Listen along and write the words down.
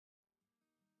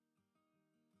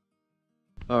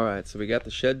All right, so we got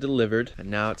the shed delivered and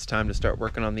now it's time to start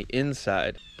working on the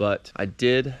inside. But I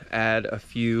did add a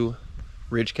few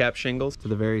ridge cap shingles to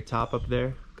the very top up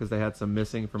there because they had some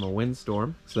missing from a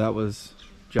windstorm. So that was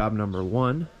job number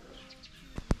one.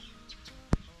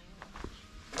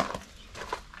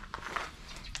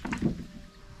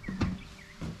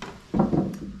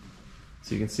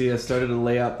 So you can see I started to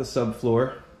lay out the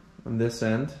subfloor on this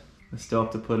end. I still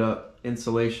have to put up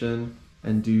insulation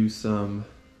and do some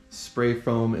spray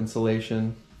foam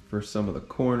insulation for some of the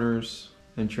corners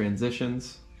and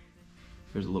transitions.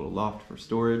 There's a little loft for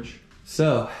storage.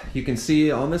 So you can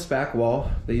see on this back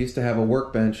wall, they used to have a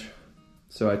workbench.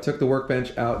 So I took the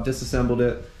workbench out, disassembled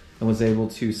it, and was able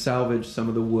to salvage some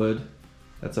of the wood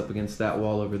that's up against that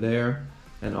wall over there.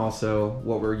 And also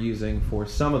what we're using for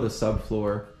some of the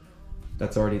subfloor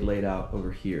that's already laid out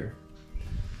over here.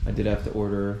 I did have to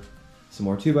order some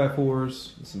more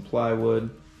 2x4s and some plywood,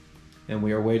 and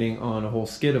we are waiting on a whole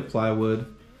skid of plywood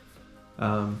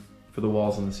for the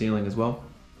walls and the ceiling as well.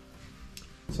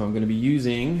 So I'm going to be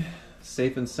using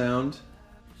Safe and Sound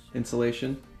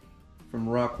insulation from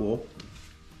Rockwool,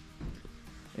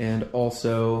 and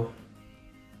also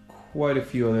quite a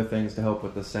few other things to help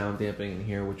with the sound dampening in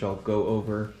here, which I'll go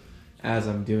over as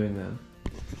I'm doing them.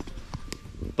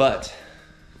 But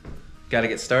got to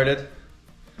get started.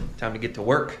 Time to get to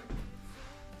work.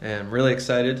 And I'm really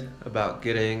excited about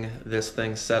getting this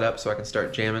thing set up so I can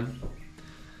start jamming.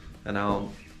 And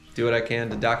I'll do what I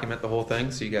can to document the whole thing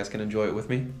so you guys can enjoy it with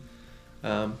me.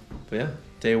 But yeah,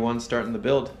 day one starting the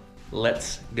build.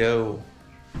 Let's go.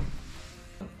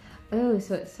 Oh,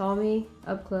 so it saw me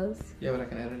up close? Yeah, but I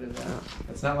can edit it out.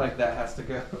 It's not like that has to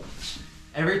go.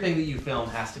 Everything that you film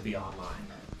has to be online.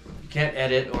 You can't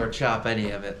edit or chop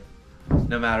any of it,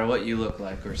 no matter what you look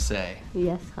like or say.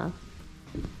 Yes, huh?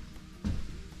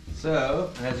 So,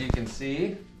 as you can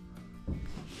see,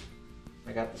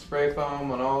 I got the spray foam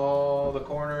on all the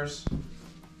corners.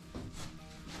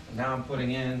 And now I'm putting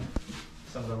in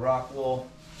some of the Rockwool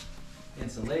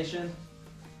insulation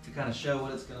to kind of show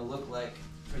what it's going to look like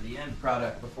for the end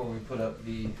product before we put up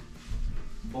the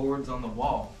boards on the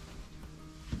wall.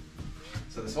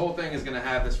 So this whole thing is going to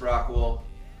have this Rockwool,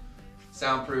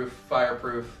 soundproof,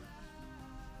 fireproof,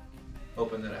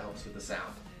 hoping that it helps with the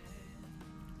sound.